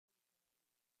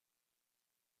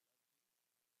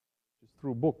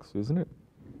through books, isn't it?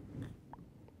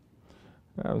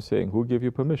 I'm saying, who gave you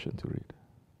permission to read?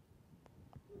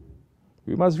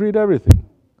 We must read everything.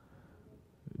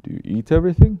 Do you eat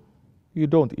everything? You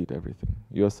don't eat everything.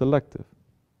 You are selective.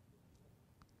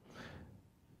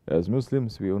 As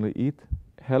Muslims, we only eat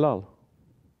halal.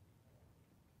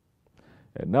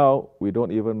 And now we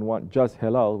don't even want just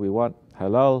halal, we want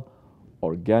halal,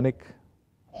 organic,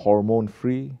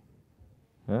 hormone-free.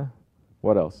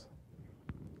 What else?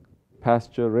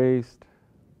 Pasture-raised,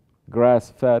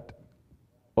 grass-fed.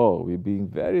 Oh, we're being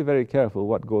very, very careful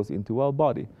what goes into our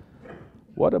body.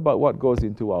 What about what goes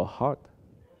into our heart?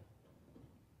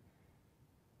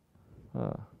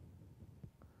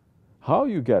 How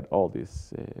you get all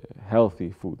these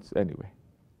healthy foods anyway?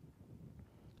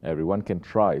 Everyone can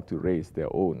try to raise their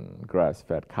own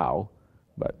grass-fed cow,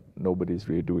 but nobody's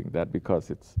really doing that because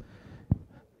it's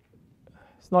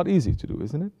not easy to do,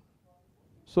 isn't it?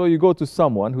 So you go to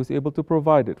someone who's able to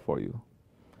provide it for you.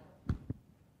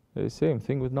 The same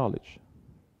thing with knowledge.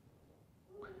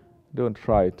 Don't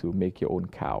try to make your own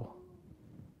cow.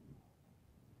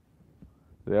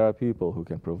 There are people who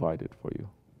can provide it for you.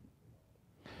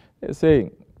 They're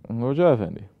saying,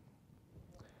 Rajab,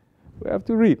 we have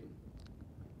to read.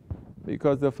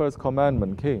 Because the first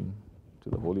commandment came to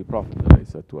the Holy Prophet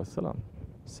ﷺ,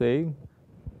 saying,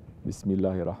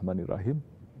 Bismillahir Rahmanir Rahim,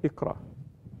 Iqra.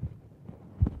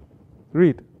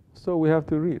 Read. So we have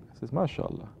to read. He says,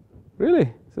 MashaAllah. Really?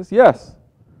 He says, yes.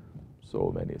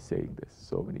 So many are saying this.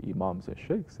 So many imams and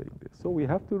sheikhs saying this. So we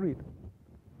have to read.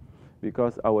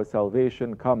 Because our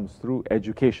salvation comes through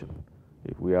education.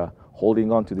 If we are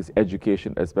holding on to this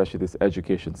education, especially this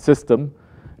education system,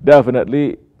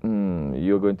 definitely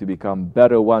you're going to become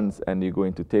better ones and you're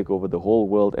going to take over the whole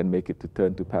world and make it to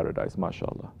turn to paradise,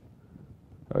 mashallah.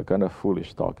 What kind of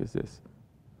foolish talk is this?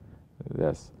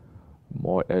 There's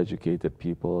more educated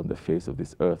people on the face of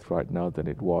this earth right now than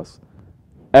it was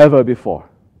ever before,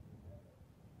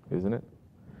 isn't it?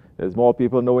 There's more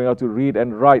people knowing how to read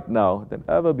and write now than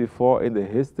ever before in the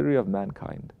history of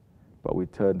mankind. But we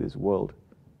turn this world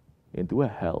into a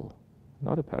hell,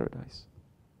 not a paradise.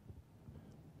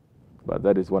 But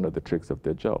that is one of the tricks of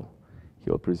Dajjal.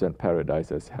 He'll present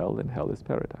paradise as hell and hell as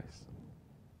paradise.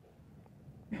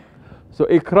 So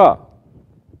Iqra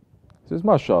says,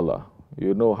 MashaAllah,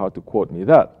 you know how to quote me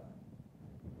that.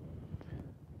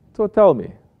 So tell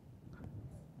me,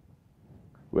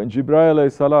 when Jibreel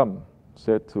alayhi salam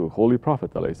said to Holy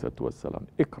Prophet alayhi salam,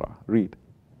 Iqra, read,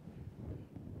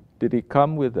 did he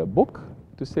come with a book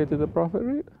to say to the Prophet,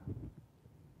 read?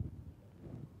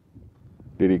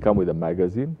 Did he come with a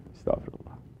magazine?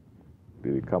 Astaghfirullah.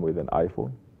 Did he come with an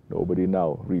iPhone? Nobody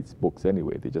now reads books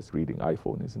anyway. They're just reading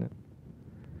iPhone, isn't it?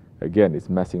 Again, it's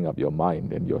messing up your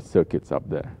mind and your circuits up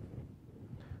there.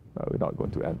 No, we're not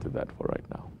going to enter that for right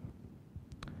now.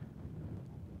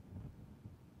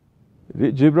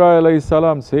 Did Jibreel alayhi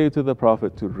salam say to the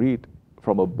Prophet to read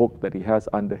from a book that he has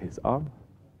under his arm?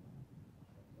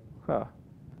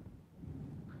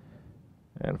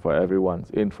 And for everyone's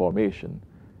information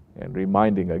and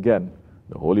reminding again,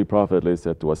 the Holy Prophet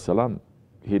ﷺ,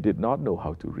 he did not know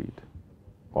how to read.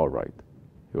 All right,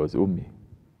 he was ummi.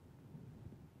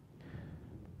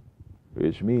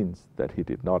 Which means that he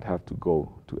did not have to go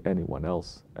to anyone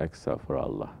else except for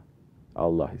Allah.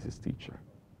 Allah is his teacher.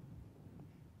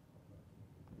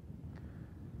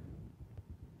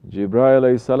 Jibreel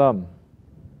alayhi salam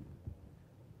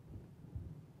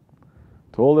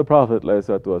told the Prophet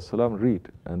ﷺ, read.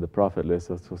 And the Prophet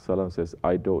ﷺ says,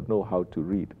 I don't know how to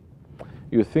read.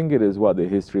 You think it is what the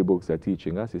history books are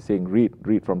teaching us. He's saying,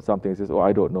 read from something. He says, oh,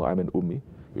 I don't know, I'm an ummi.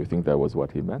 You think that was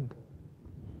what he meant?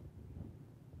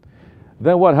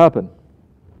 Then what happened?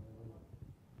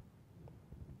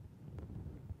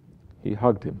 He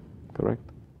hugged him, correct?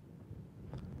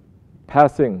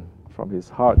 Passing from his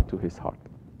heart to his heart.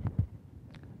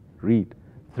 Read.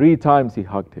 3 times he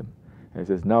hugged him. And he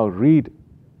says, now read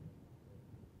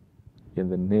in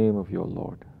the name of your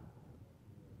Lord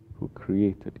who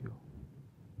created you.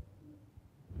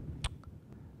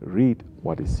 Read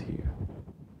what is here.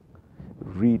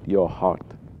 Read your heart.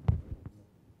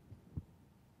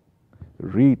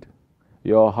 Read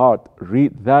your heart.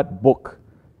 Read that book.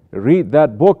 Read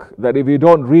that book that if you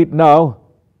don't read now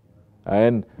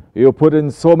and you put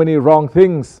in so many wrong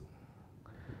things,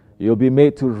 you'll be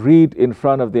made to read in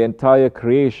front of the entire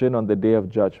creation on the day of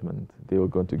judgment. They were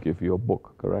going to give you a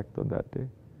book, correct, on that day.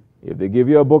 If they give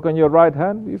you a book on your right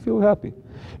hand, you feel happy.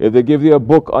 If they give you a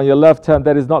book on your left hand,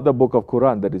 that is not the book of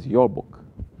Quran, that is your book.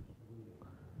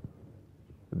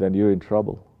 Then you're in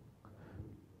trouble.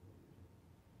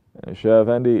 And Shaykh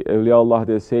Effendi, awliya Allah,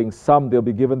 they're saying some, they'll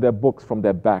be given their books from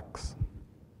their backs.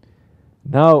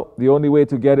 Now, the only way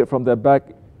to get it from their back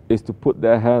is to put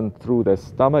their hand through their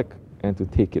stomach and to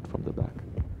take it from the back.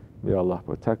 May Allah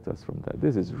protect us from that.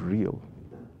 This is real.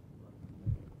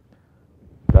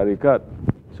 Tariqat,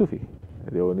 Sufi.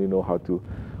 They only know how to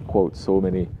quote so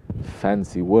many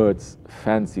fancy words,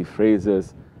 fancy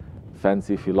phrases,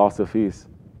 fancy philosophies.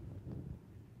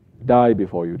 Die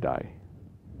before you die.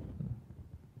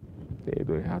 They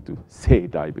don't have to say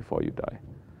die before you die.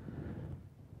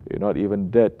 You're not even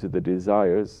dead to the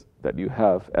desires that you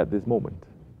have at this moment.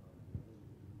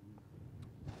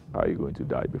 How are you going to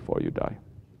die before you die?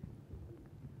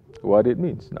 What it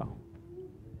means now.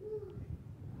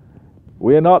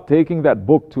 We are not taking that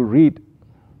book to read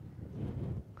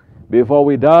before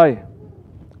we die.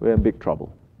 We're in big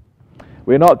trouble.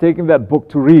 We're not taking that book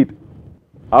to read,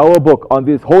 our book on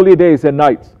these holy days and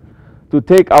nights, to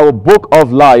take our book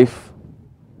of life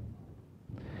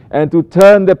and to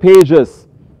turn the pages.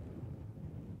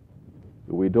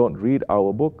 If we don't read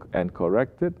our book and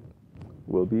correct it,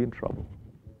 we'll be in trouble.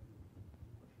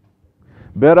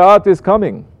 Beraat is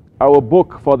coming. Our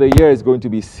book for the year is going to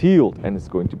be sealed and it's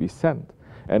going to be sent.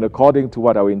 And according to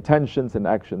what our intentions and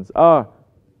actions are,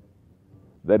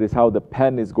 that is how the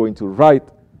pen is going to write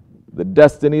the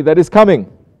destiny that is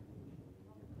coming.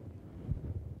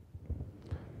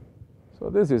 So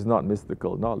this is not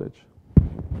mystical knowledge.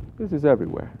 This is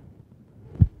everywhere.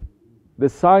 The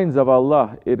signs of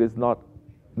Allah, it is not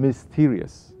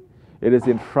mysterious. It is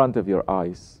in front of your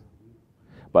eyes.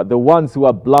 But the ones who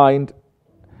are blind,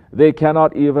 they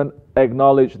cannot even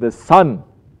acknowledge the sun.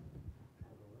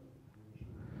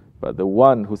 But the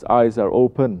one whose eyes are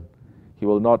open, he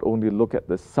will not only look at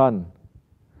the sun,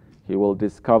 he will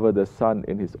discover the sun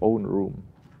in his own room.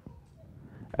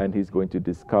 And he's going to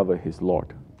discover his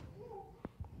Lord.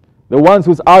 The ones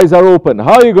whose eyes are open,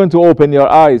 how are you going to open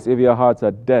your eyes if your hearts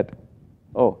are dead?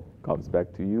 Oh, comes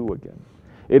back to you again.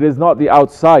 It is not the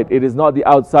outside. It is not the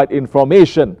outside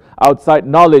information. Outside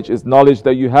knowledge is knowledge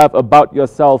that you have about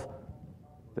yourself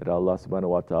that Allah subhanahu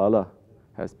wa ta'ala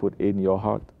has put in your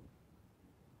heart.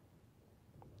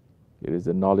 It is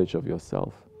the knowledge of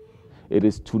yourself. It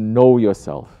is to know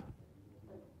yourself.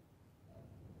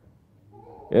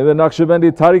 In the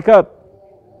Nakshibendi Tariqat,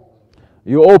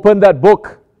 you open that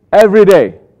book every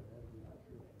day.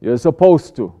 You're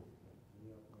supposed to.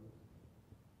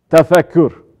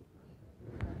 Tafakkur.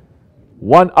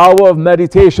 1 hour of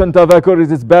meditation,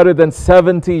 tafakkur, is better than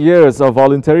 70 years of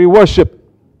voluntary worship.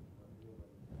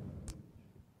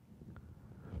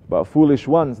 But foolish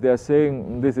ones, they are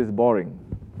saying, this is boring.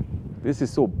 This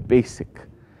is so basic.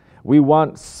 We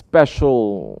want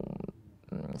special,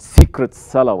 secret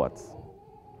salawats.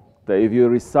 That if you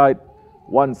recite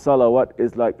one salawat,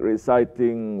 is like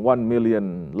reciting 1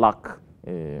 million lakh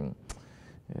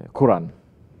Quran.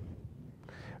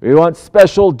 We want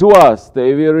special du'as that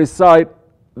if you recite,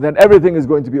 then everything is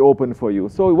going to be open for you.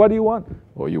 So what do you want?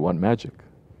 Oh, you want magic.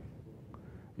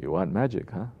 You want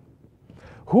magic, huh?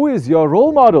 Who is your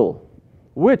role model?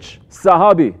 Which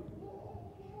Sahabi?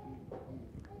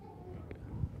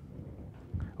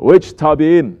 Which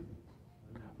Tabi'in?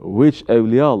 Which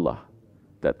awliya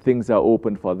that things are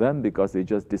open for them because they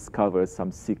just discovered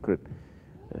some secret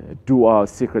dua,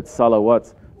 secret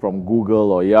salawats from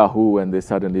Google or Yahoo, and they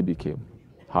suddenly became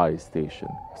high station.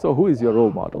 So who is your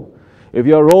role model? If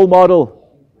your role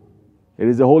model, it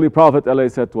is the Holy Prophet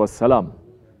ﷺ.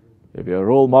 If your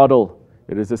role model,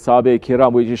 it is the Sahabe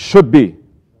Kiram, which it should be,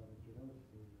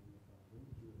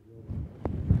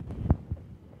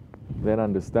 then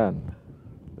understand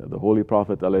that the Holy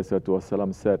Prophet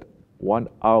ﷺ said, 1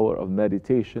 hour of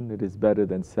meditation, it is better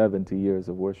than 70 years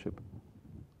of worship.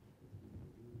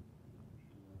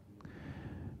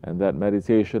 And that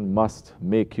meditation must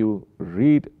make you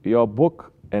read your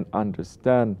book and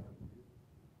understand,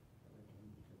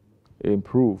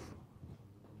 improve,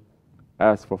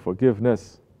 ask for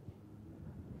forgiveness,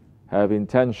 have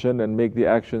intention and make the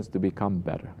actions to become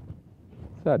better.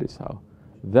 That is how.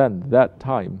 Then that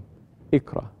time,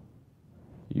 Iqra.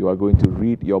 You are going to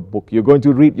read your book. You're going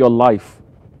to read your life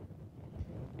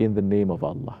in the name of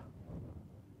Allah.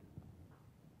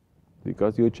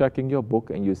 Because you're checking your book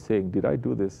and you're saying, did I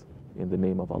do this in the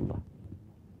name of Allah?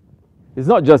 It's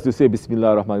not just to say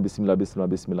Bismillah Rahman, Bismillah, Bismillah,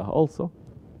 Bismillah. Also,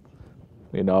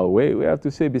 in our way, we have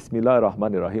to say Bismillah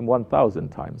Rahman Rahim 1,000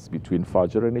 times between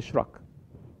Fajr and Ishraq.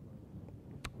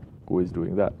 Who is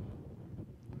doing that?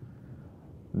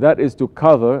 That is to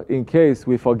cover in case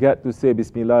we forget to say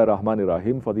Bismillah Rahman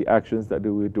Rahim for the actions that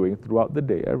we're doing throughout the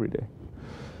day, every day.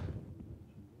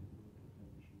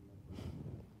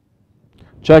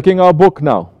 Checking our book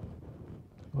now.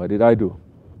 What did I do?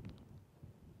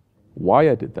 Why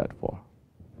I did that for?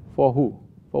 For who?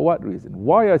 For what reason?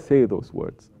 Why I say those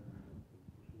words?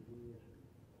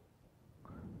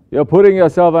 You're putting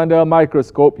yourself under a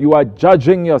microscope. You are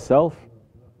judging yourself.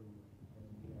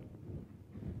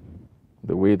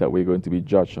 The way that we're going to be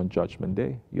judged on Judgment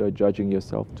Day. You are judging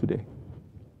yourself today.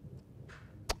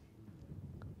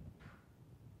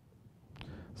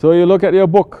 So you look at your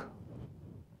book.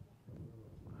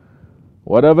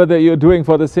 Whatever that you're doing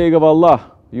for the sake of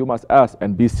Allah, you must ask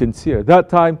and be sincere. That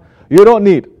time, you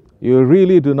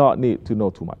really do not need to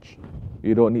know too much.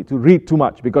 You don't need to read too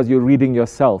much because you're reading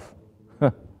yourself.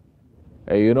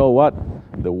 And you know what?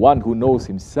 The one who knows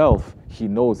himself, he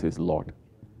knows his Lord.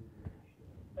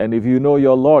 And if you know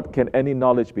your Lord, can any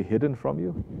knowledge be hidden from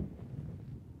you?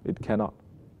 It cannot.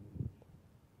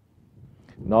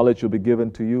 Knowledge will be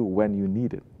given to you when you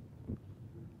need it.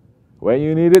 When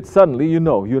you need it, suddenly you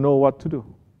know what to do.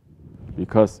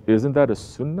 Because isn't that a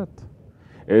sunnat?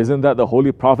 Isn't that the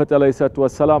Holy Prophet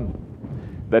ﷺ,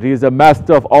 that he is a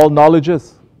master of all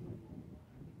knowledges?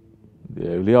 The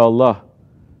awliya Allah,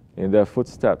 in their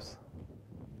footsteps,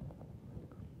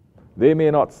 they may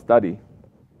not study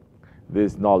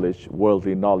this knowledge,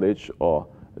 worldly knowledge, or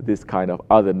this kind of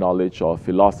other knowledge or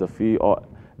philosophy, or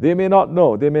they may not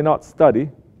know, they may not study,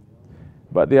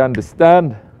 but they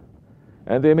understand,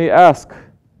 and they may ask,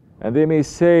 and they may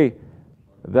say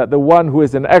that the one who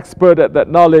is an expert at that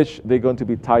knowledge, they're going to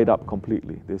be tied up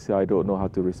completely. They say, I don't know how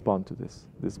to respond to this.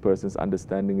 This person's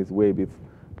understanding is way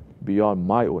beyond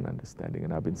my own understanding,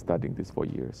 and I've been studying this for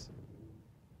years.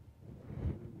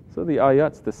 So the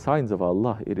ayats, the signs of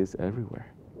Allah, it is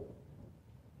everywhere.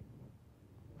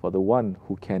 For the one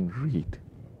who can read,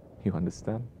 you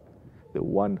understand? The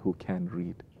one who can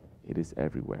read, it is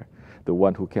everywhere. The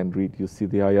one who can read, you see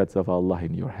the ayats of Allah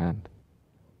in your hand.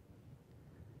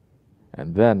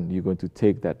 And then you're going to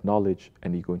take that knowledge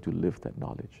and you're going to live that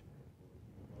knowledge.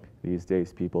 These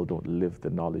days, people don't live the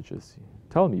knowledges.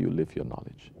 Tell me you live your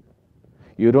knowledge.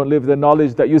 You don't live the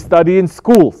knowledge that you study in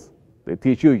schools. They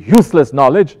teach you useless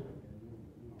knowledge.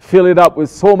 Fill it up with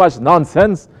so much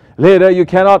nonsense. Later, you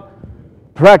cannot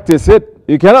practice it.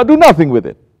 You cannot do nothing with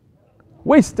it.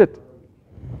 Waste it.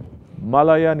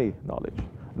 Malayani knowledge.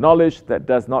 Knowledge that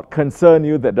does not concern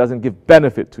you, that doesn't give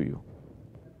benefit to you.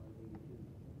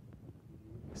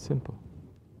 Simple.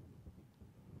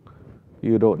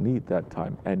 You don't need that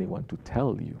time anyone to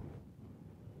tell you,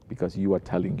 because you are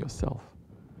telling yourself,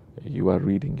 you are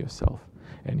reading yourself,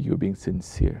 and you're being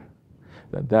sincere.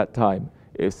 At that time,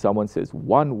 if someone says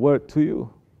one word to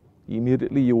you,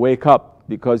 immediately you wake up,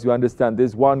 because you understand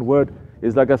this one word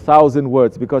is like 1,000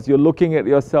 words, because you're looking at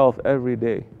yourself every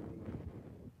day.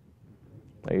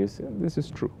 And you say, this is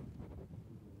true.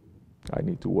 I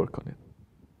need to work on it.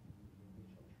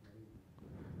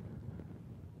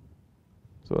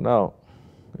 So now,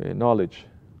 knowledge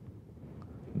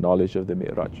of the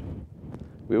Mi'raj.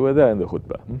 We were there in the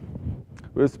khutbah.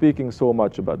 We were speaking so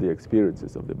much about the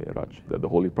experiences of the Mi'raj that the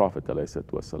Holy Prophet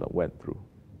ﷺ went through.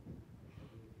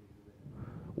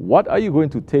 What are you going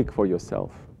to take for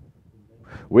yourself?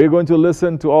 We're going to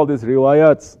listen to all these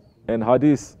riwayats and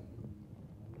hadiths.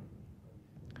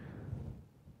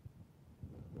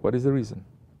 What is the reason?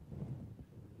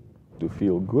 To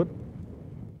feel good?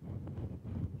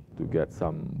 To get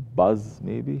some buzz,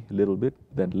 maybe, a little bit.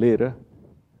 Then later,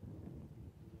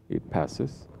 it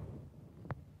passes.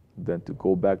 Then to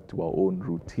go back to our own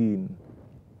routine,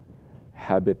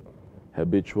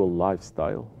 habitual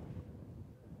lifestyle.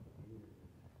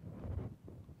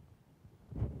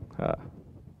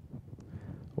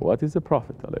 What is the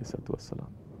Prophet ﷺ?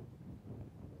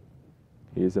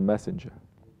 He is a messenger.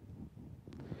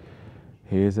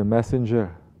 He is a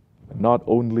messenger not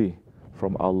only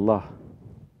from Allah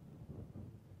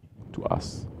to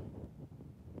us.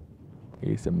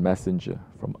 He is a messenger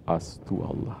from us to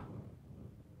Allah.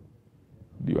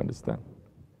 Do you understand?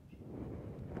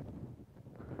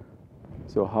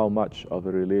 So how much of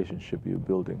a relationship you're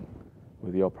building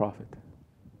with your Prophet?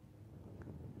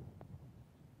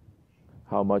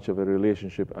 How much of a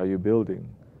relationship are you building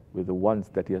with the ones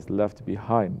that he has left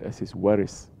behind as his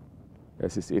waris,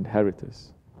 as his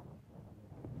inheritors?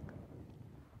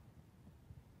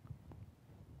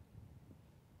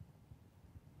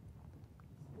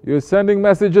 You're sending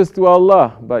messages to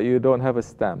Allah, but you don't have a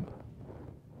stamp.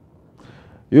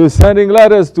 You're sending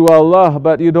letters to Allah,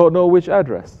 but you don't know which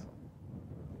address.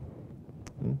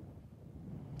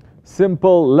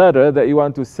 Simple letter that you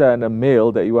want to send, a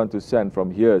mail that you want to send from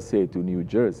here, say to New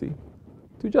Jersey,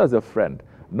 to just a friend,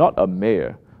 not a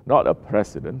mayor, not a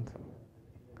president.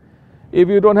 If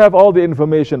you don't have all the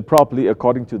information properly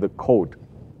according to the code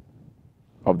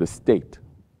of the state,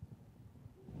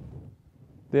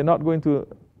 they're not going to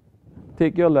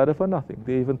take your letter for nothing.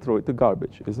 They even throw it to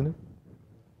garbage, isn't it?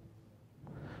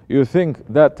 You think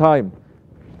that time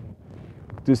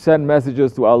to send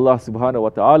messages to Allah subhanahu wa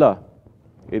ta'ala,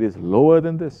 it is lower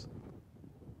than this?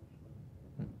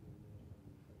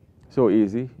 So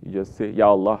easy. You just say, Ya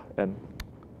Allah, and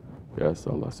yes,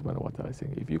 Allah subhanahu wa ta'ala is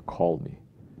saying, if you call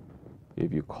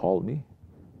me,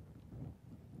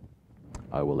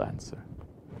 I will answer.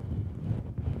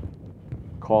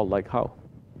 Call like how?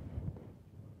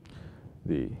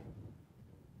 The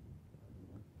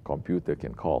computer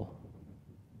can call.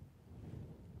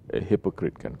 A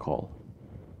hypocrite can call.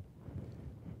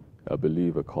 A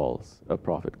believer calls. A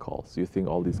prophet calls. You think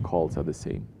all these calls are the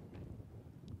same?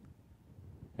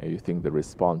 And you think the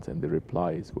response and the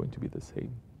reply is going to be the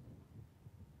same?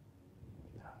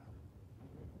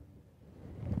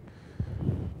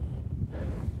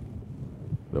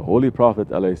 The Holy Prophet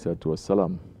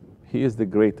ﷺ, he is the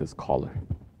greatest caller.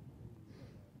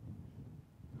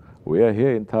 We are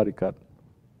here in Tariqat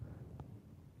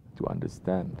to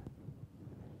understand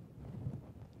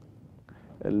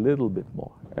a little bit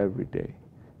more every day,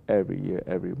 every year,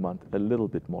 every month, a little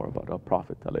bit more about our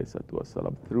Prophet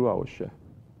ﷺ through our Shaykh,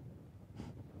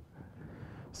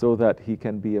 so that he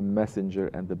can be a messenger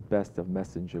and the best of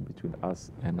messenger between us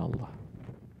and Allah.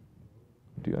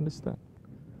 Do you understand?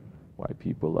 Why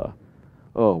people are,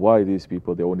 oh, why these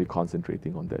people, they're only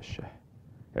concentrating on their Shaykh.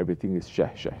 Everything is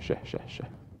Shaykh, Shaykh, Shaykh, Shaykh,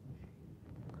 Shaykh.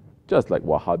 Just like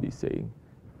Wahhabi saying,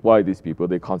 why these people,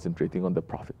 they're concentrating on the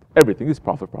Prophet. Everything is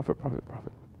Prophet, Prophet, Prophet,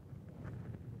 Prophet.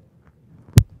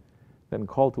 Then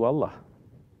call to Allah.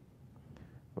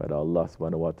 But Allah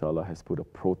subhanahu wa ta'ala has put a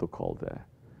protocol there.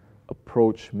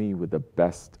 Approach me with the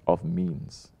best of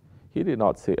means. He did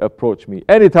not say, approach me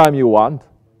anytime you want.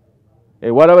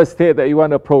 In whatever state that you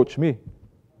want to approach me.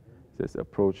 He says,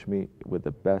 approach me with the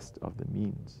best of the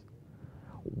means.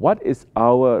 What is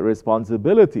our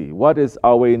responsibility? What is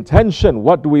our intention?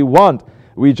 What do we want?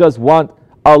 We just want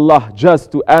Allah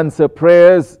just to answer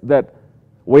prayers that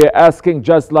we're asking,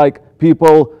 just like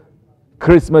people,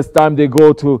 Christmas time, they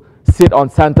go to sit on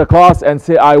Santa Claus and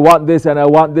say, I want this and I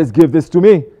want this, give this to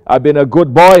me. I've been a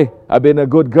good boy, I've been a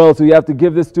good girl, so you have to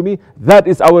give this to me. That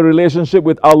is our relationship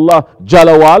with Allah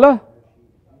Jalla wa'ala.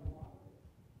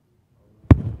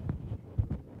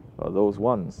 Or those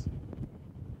ones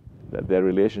that their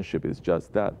relationship is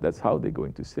just that, that's how they're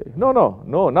going to say,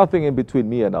 no, nothing in between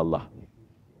me and Allah.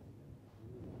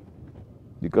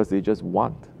 Because they just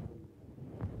want.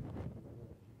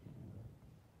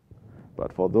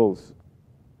 But for those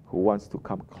who wants to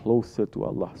come closer to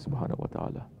Allah subhanahu wa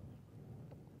ta'ala,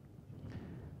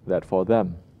 that for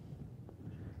them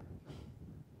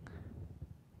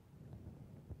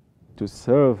to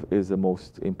serve is the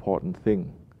most important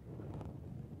thing.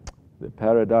 The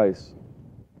paradise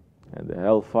and the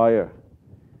hellfire,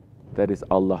 that is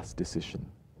Allah's decision.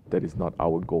 That is not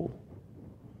our goal.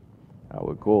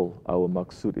 Our goal, our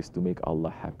maqsood is to make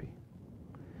Allah happy.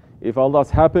 If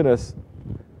Allah's happiness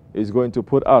is going to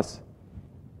put us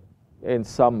in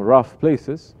some rough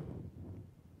places,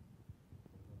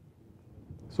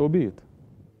 so be it.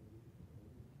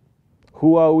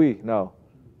 Who are we now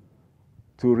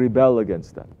to rebel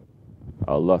against that?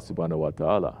 Allah subhanahu wa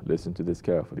ta'ala, listen to this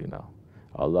carefully now.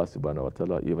 Allah subhanahu wa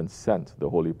ta'ala even sent the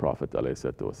Holy Prophet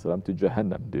ﷺ to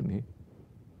Jahannam, didn't he?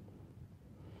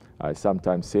 I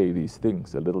sometimes say these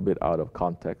things a little bit out of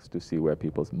context to see where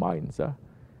people's minds are.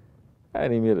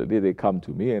 And immediately they come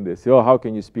to me and they say, oh, how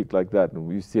can you speak like that?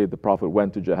 And you say the Prophet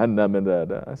went to Jahannam and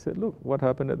that. I said, look, what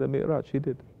happened at the Mi'raj? He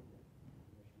did.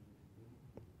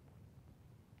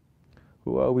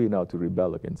 Who are we now to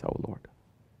rebel against our Lord?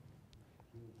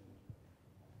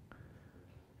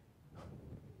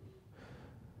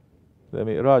 The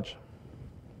Mi'raj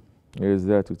is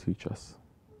there to teach us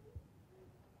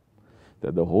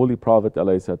that the Holy Prophet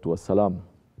ﷺ,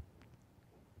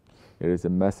 it is a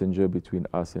messenger between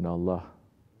us and Allah.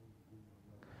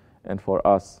 And for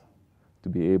us to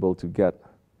be able to get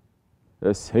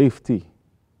a safety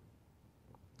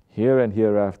here and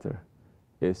hereafter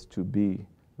is to be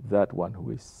that one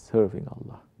who is serving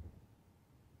Allah.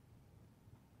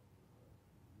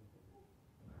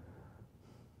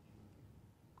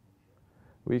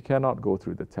 We cannot go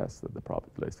through the test that the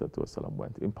Prophet ﷺ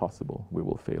went. Impossible. We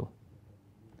will fail.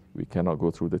 We cannot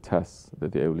go through the tests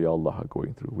that the awliya Allah are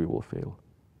going through. We will fail.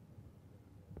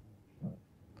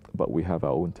 But we have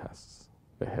our own tests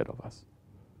ahead of us.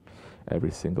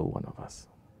 Every single one of us.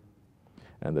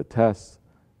 And the tests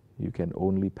you can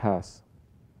only pass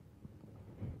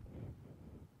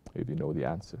if you know the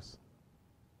answers.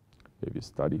 If you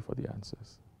study for the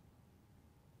answers.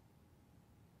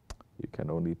 You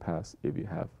can only pass if you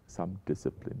have some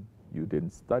discipline You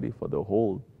didn't study for the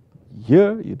whole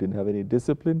year. You didn't have any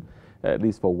discipline. At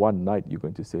least for one night, you're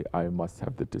going to say, I must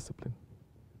have the discipline.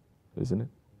 Isn't it?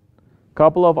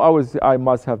 Couple of hours, I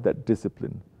must have that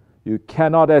discipline. You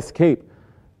cannot escape.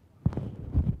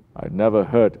 I've never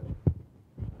heard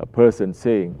a person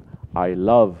saying, I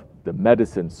love the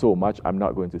medicine so much, I'm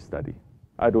not going to study.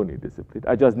 I don't need discipline.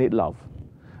 I just need love.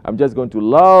 I'm just going to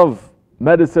love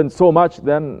medicine so much,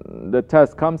 then the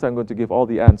test comes, I'm going to give all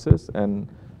the answers, and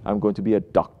I'm going to be a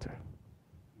doctor.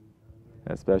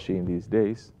 Especially in these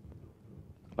days,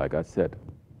 like I said,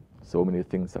 so many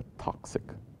things are toxic.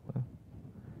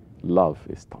 Love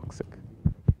is toxic.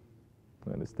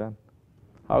 You understand?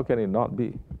 How can it not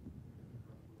be?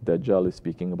 Dajjal is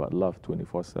speaking about love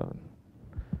 24/7.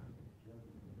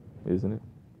 Isn't it?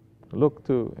 Look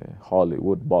to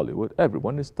Hollywood, Bollywood,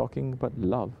 everyone is talking about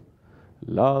love.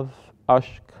 Love,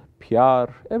 ashq,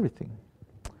 pyar, everything.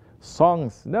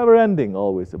 Songs, never ending,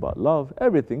 always about love.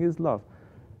 Everything is love.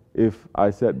 If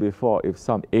I said before, if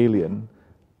some alien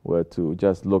were to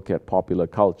just look at popular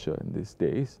culture in these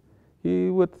days, he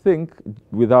would think,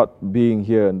 without being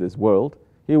here in this world,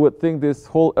 he would think this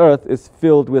whole earth is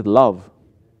filled with love.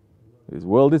 This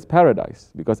world is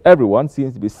paradise because everyone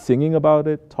seems to be singing about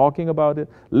it, talking about it,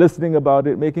 listening about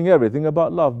it, making everything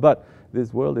about love. But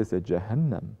this world is a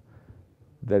Jahannam.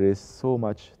 There is so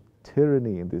much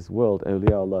tyranny in this world.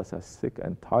 Awliya Allah are sick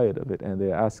and tired of it, and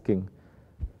they're asking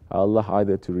Allah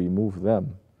either to remove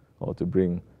them or to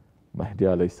bring Mahdi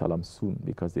alayhi salam soon,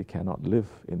 because they cannot live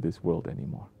in this world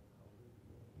anymore.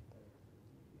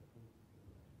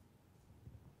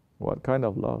 What kind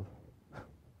of love?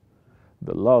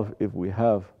 The love, if we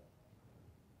have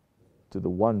to the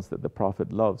ones that the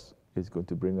Prophet loves, is going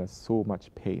to bring us so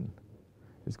much pain.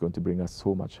 It's going to bring us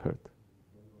so much hurt.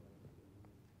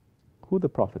 Who the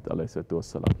Prophet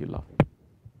ﷺ he loved?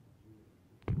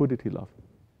 Who did he love?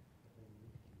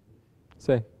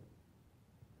 Say.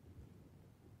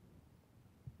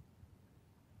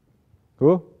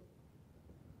 Who?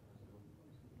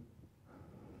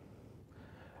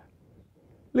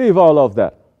 Leave all of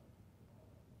that.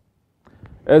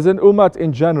 As an ummah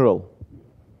in general,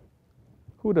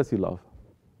 who does he love?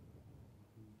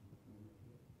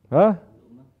 Huh?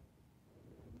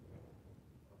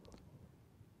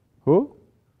 Who?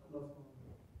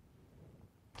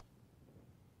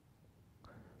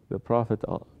 The Prophet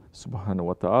subhanahu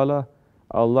wa ta'ala,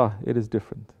 Allah, it is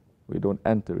different. We don't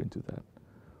enter into that.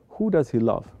 Who does he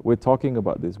love? We're talking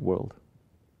about this world.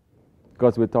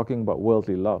 Because we're talking about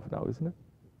worldly love now, isn't it?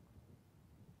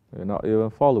 You're not even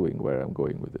following where I'm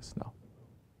going with this now.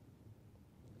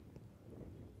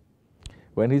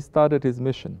 When he started his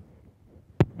mission,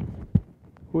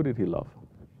 who did he love?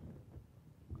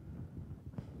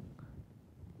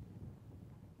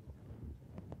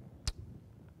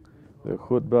 The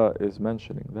khutbah is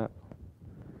mentioning that.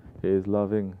 He is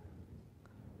loving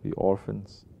the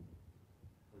orphans,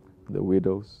 the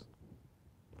widows,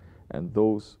 and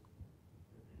those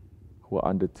who are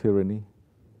under tyranny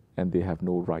and they have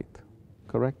no right.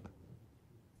 Correct?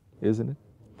 Isn't it?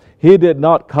 He did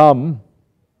not come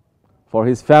for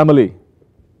his family.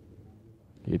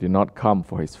 He did not come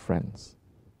for his friends.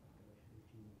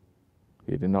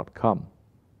 He did not come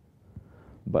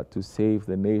but to save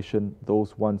the nation,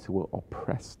 those ones who were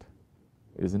oppressed.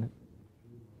 Isn't it?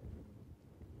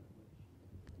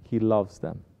 He loves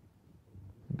them.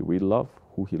 Do we love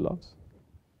who he loves?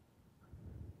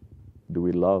 Do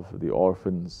we love the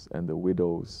orphans and the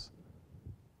widows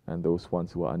and those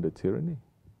ones who are under tyranny?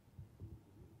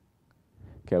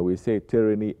 Can we say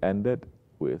tyranny ended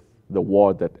with the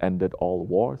war that ended all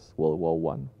wars, World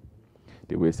War I?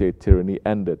 Did we say tyranny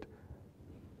ended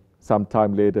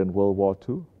sometime later in World War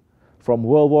II? From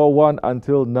World War I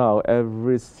until now,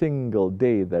 every single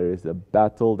day there is a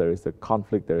battle, there is a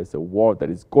conflict, there is a war that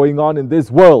is going on in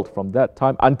this world from that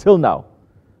time until now.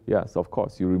 Yes, of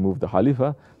course, you remove the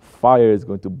Khalifa, fire is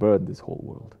going to burn this whole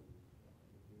world.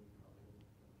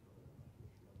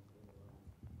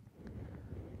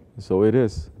 So it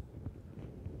is.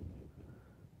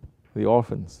 The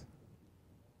orphans,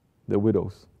 the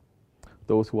widows,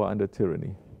 those who are under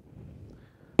tyranny.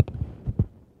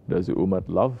 Does the Ummah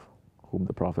love whom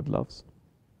the Prophet loves?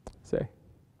 Say.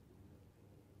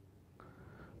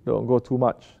 Don't go too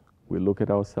much. We look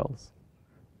at ourselves.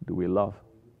 Do we love?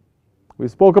 We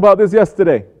spoke about this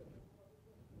yesterday.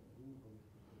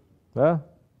 Yeah?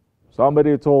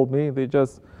 Somebody told me they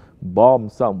just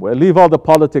bombed somewhere. Leave all the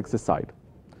politics aside.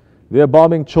 They're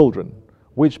bombing children.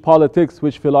 Which politics,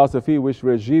 which philosophy, which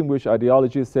regime, which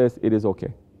ideology says it is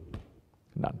okay?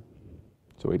 None.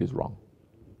 So it is wrong.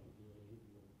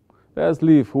 Let's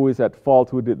leave who is at fault,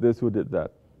 who did this, who did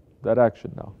that. That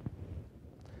action now.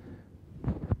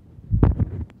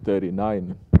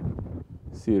 39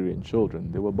 Syrian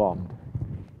children, they were bombed.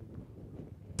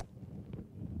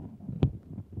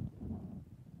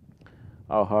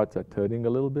 Our hearts are turning a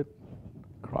little bit,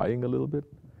 crying a little bit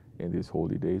in these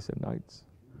holy days and nights.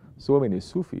 So many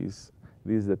Sufis,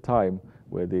 this is the time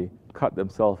where they cut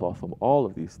themselves off from all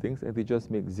of these things and they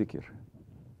just make zikr.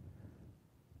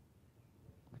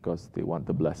 Because they want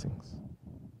the blessings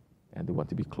and they want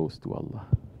to be close to Allah.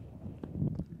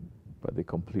 But they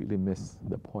completely miss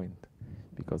the point,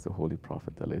 because the Holy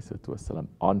Prophet ﷺ,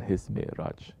 on his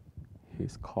Mi'raj,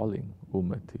 he's calling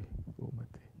Ummati,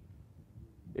 Ummati.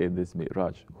 In this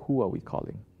Mi'raj, who are we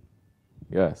calling?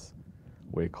 Yes,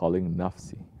 we're calling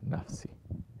Nafsi, Nafsi.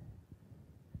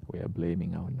 We are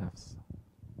blaming our nafs.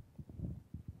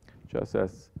 Just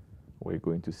as we're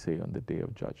going to say on the Day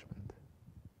of Judgment.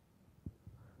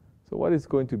 So what is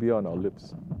going to be on our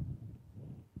lips?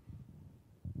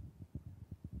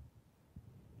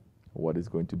 What is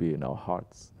going to be in our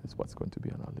hearts is what's going to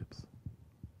be on our lips.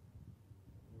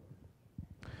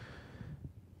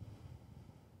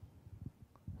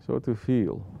 So to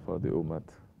feel for the Ummah,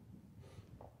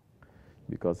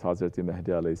 because Hazrat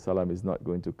Mahdi alayhi salam is not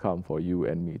going to come for you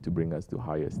and me to bring us to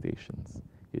higher stations.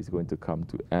 He's going to come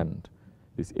to end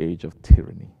this age of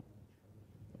tyranny.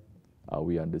 Are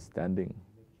we understanding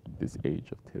this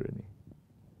age of tyranny?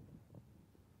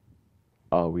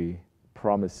 Are we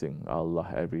promising Allah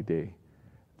every day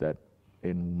that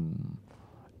in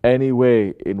any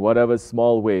way, in whatever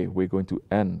small way, we're going to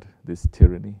end this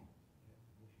tyranny?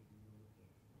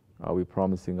 Are we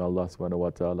promising Allah subhanahu wa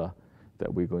ta'ala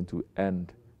that we're going to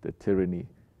end the tyranny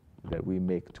that we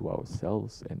make to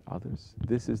ourselves and others?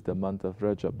 This is the month of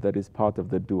Rajab. That is part of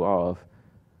the dua of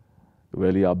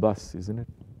Wali Abbas, isn't it?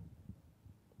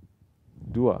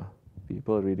 Dua.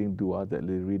 People reading dua, that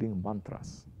they're reading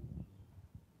mantras.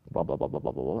 Blah, blah, blah, blah,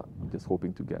 blah, blah, blah, just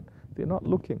hoping to get. They're not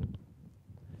looking.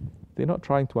 They're not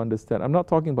trying to understand. I'm not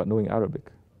talking about knowing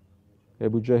Arabic.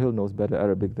 Abu Jahl knows better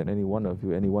Arabic than any one of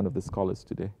you, any one of the scholars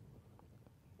today.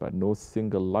 But no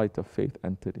single light of faith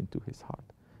entered into his heart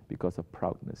because of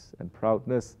proudness. And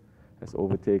proudness has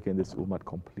overtaken this ummah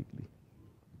completely.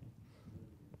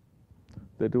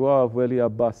 The dua of Wali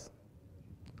Abbas,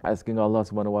 asking Allah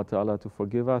subhanahu wa ta'ala to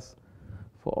forgive us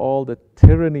for all the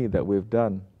tyranny that we've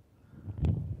done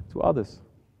to others,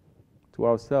 to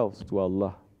ourselves, to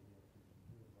Allah.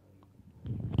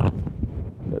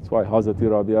 That's why Hazrat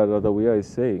Rabi'a Radawiyah is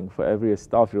saying, for every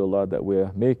astaghfirullah that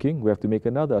we're making, we have to make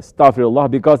another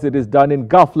astaghfirullah, because it is done in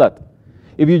ghaflat.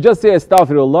 If you just say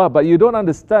astaghfirullah, but you don't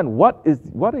understand what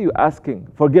are you asking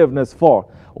forgiveness for?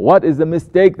 What is the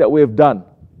mistake that we have done?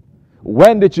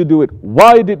 When did you do it?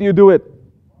 Why did you do it?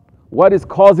 What is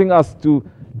causing us to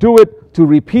do it, to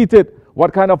repeat it?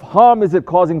 What kind of harm is it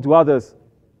causing to others?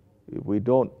 If we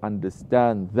don't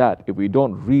understand that, if we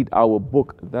don't read our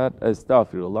book, that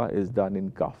astaghfirullah is done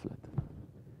in ghaflat.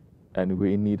 And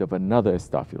we're in need of another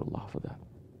astaghfirullah for that.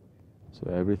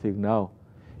 So everything now,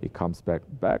 it comes back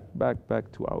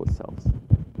to ourselves.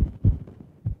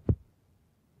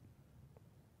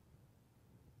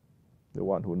 The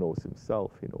one who knows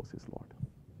himself, he knows his Lord.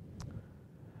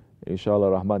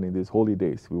 Inshallah Rahman, in these holy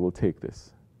days, we will take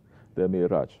this, the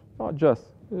Mi'raj. Not just,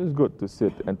 it is good to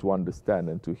sit and to understand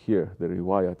and to hear the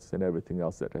riwayats and everything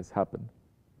else that has happened.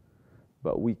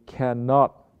 But we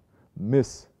cannot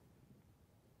miss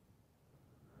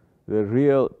the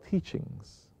real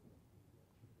teachings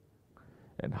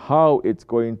and how it's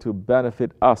going to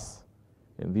benefit us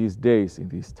in these days, in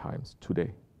these times,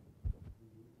 today.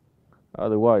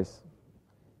 Otherwise,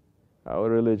 our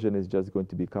religion is just going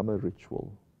to become a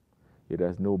ritual. It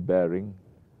has no bearing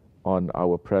on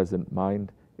our present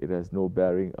mind. It has no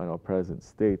bearing on our present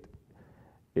state.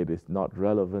 It is not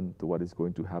relevant to what is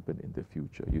going to happen in the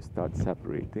future. You start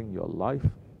separating your life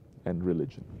and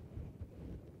religion.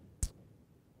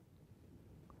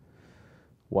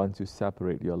 Once you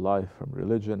separate your life from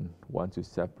religion, once you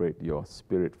separate your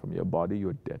spirit from your body,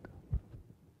 you're dead.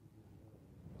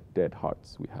 Dead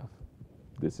hearts we have.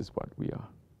 This is what we are.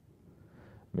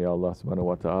 May Allah subhanahu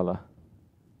wa ta'ala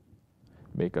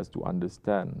make us to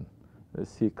understand the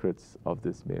secrets of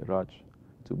this Mi'raj,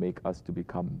 to make us to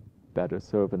become better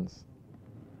servants,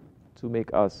 to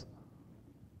make us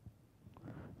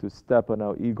to step on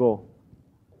our ego,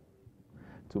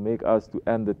 to make us to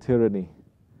end the tyranny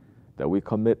that we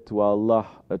commit to Allah,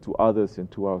 to others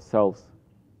and to ourselves,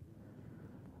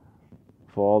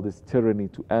 for all this tyranny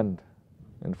to end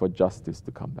and for justice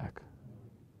to come back.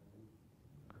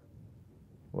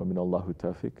 Wa min Allahu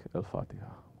tawfiq, al-Fatiha.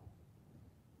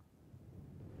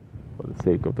 For the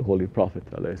sake of the Holy Prophet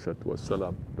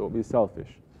ﷺ, don't be selfish.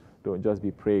 Don't just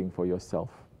be praying for yourself.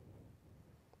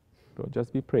 Don't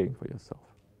just be praying for yourself.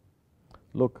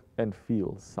 Look and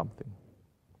feel something.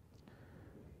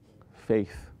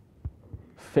 Faith.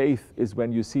 Faith is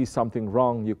when you see something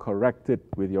wrong, you correct it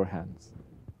with your hands.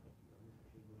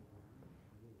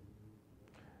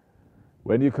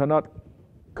 When you cannot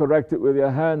correct it with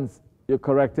your hands, you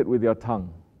correct it with your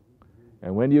tongue.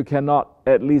 And when you cannot,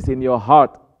 at least in your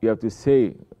heart, you have to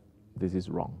say, this is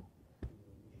wrong.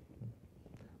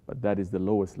 But that is the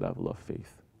lowest level of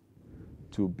faith.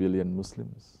 2 billion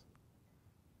Muslims.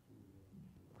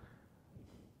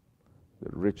 The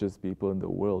richest people in the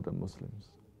world are Muslims.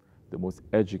 The most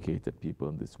educated people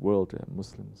in this world are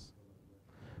Muslims.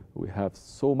 We have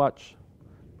so much,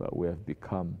 but we have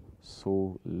become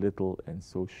so little and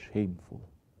so shameful.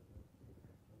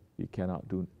 We cannot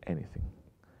do anything.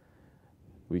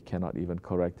 We cannot even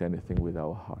correct anything with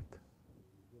our heart.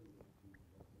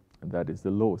 And that is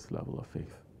the lowest level of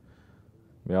faith.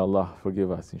 May Allah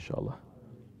forgive us, inshallah,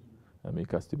 and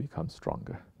make us to become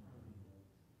stronger.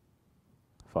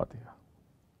 Fatiha.